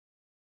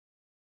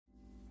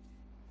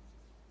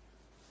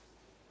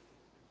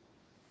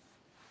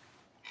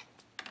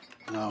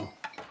No.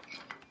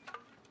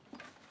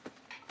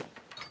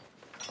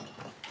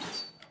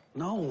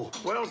 No.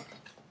 Well,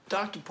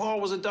 Dr. Paul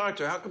was a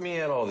doctor. How come he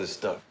had all this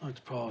stuff?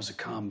 Dr. Paul was a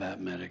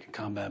combat medic. A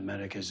combat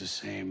medic is the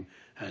same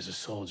as a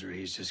soldier.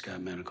 He's just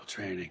got medical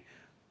training.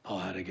 Paul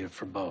had a gift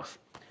for both.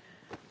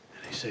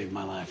 And he saved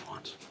my life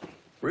once.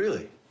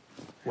 Really?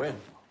 When?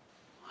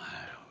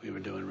 We were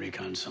doing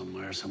recon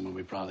somewhere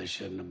we probably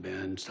shouldn't have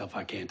been. Stuff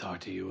I can't talk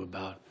to you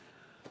about.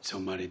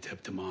 Somebody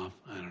tipped him off.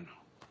 I don't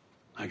know.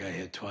 I got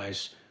hit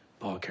twice.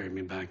 Paul carried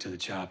me back to the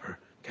chopper.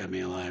 Kept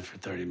me alive for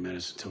 30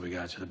 minutes until we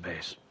got to the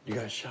base. You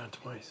got shot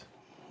twice?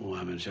 Well,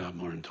 I've been shot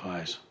more than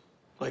twice.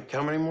 Like,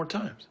 how many more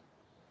times?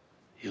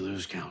 You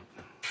lose count.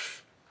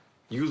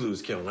 You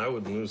lose count. I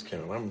wouldn't lose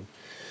count. I'm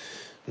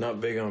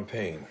not big on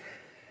pain.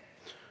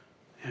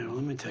 Yeah, well,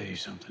 let me tell you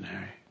something,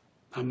 Harry.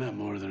 I met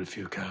more than a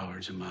few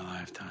cowards in my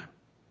lifetime.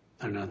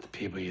 They're not the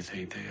people you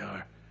think they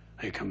are.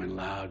 They come in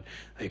loud,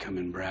 they come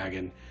in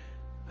bragging,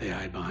 they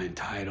hide behind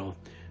title,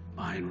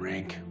 behind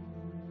rank,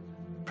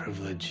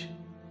 privilege.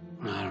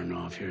 And I don't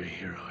know if you're a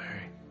hero,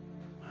 Harry,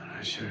 but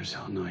I sure as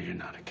hell know you're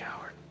not a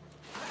coward.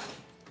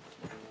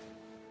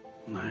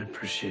 And I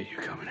appreciate you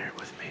coming here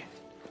with me.